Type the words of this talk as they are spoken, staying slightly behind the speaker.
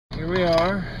we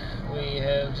are. We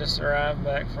have just arrived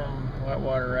back from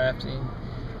whitewater rafting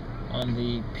on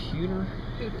the Pooter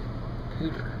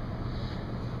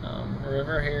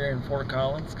River here in Fort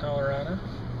Collins, Colorado.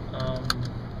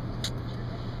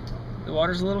 The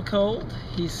water's a little cold.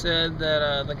 He said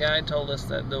that the guide told us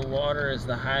that the water is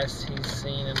the highest he's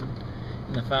seen in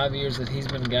the 5 years that he's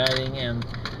been guiding, and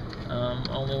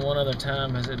only one other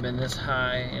time has it been this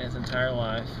high in his entire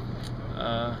life.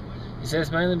 He said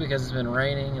it's mainly because it's been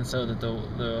raining, and so that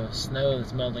the snow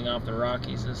that's melting off the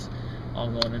Rockies is all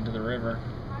going into the river.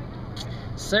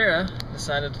 Sarah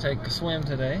decided to take a swim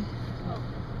today.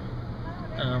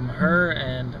 Her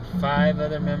and 5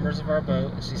 other members of our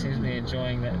boat. She seems to be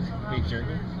enjoying that beef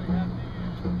jerky.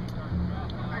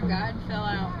 Our guide fell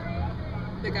out.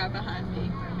 The guy behind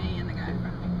me and the guy in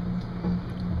front of me.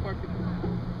 4 people.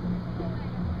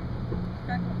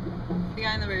 Okay. The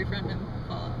guy in the very front didn't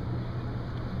fall out.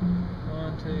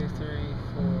 1, 2, 3,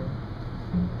 4.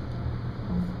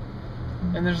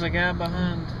 And there's a guy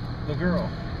behind the girl.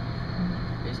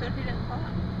 You said he didn't fall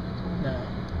out? No,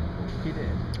 he did.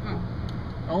 Oh.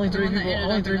 Only three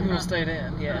people stayed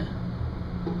in. Yeah.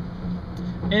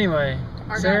 Anyway,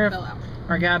 Our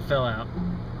guide fell out.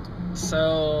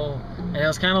 So, and it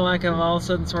was kind of like a all of a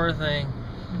sudden sort of thing.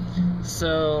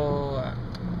 So,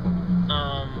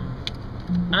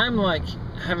 I'm like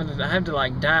I have to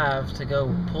like dive to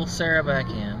go pull Sarah back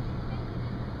in,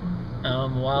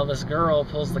 while this girl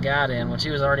pulls the guide in, when she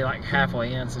was already like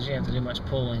halfway in, so she didn't have to do much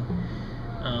pulling.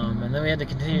 And then we had to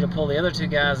continue to pull the other 2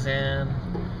 guys in.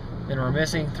 Then we're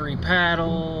missing 3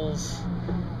 paddles,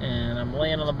 and I'm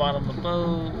laying on the bottom of the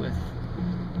boat with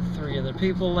 3 other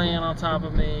people laying on top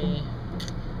of me.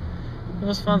 It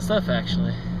was fun stuff,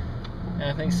 actually. And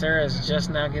I think Sarah is just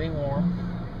now getting warm.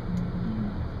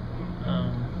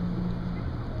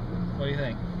 What do you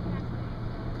think?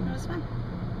 It was fun.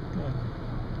 Good.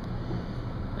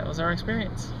 That was our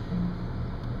experience.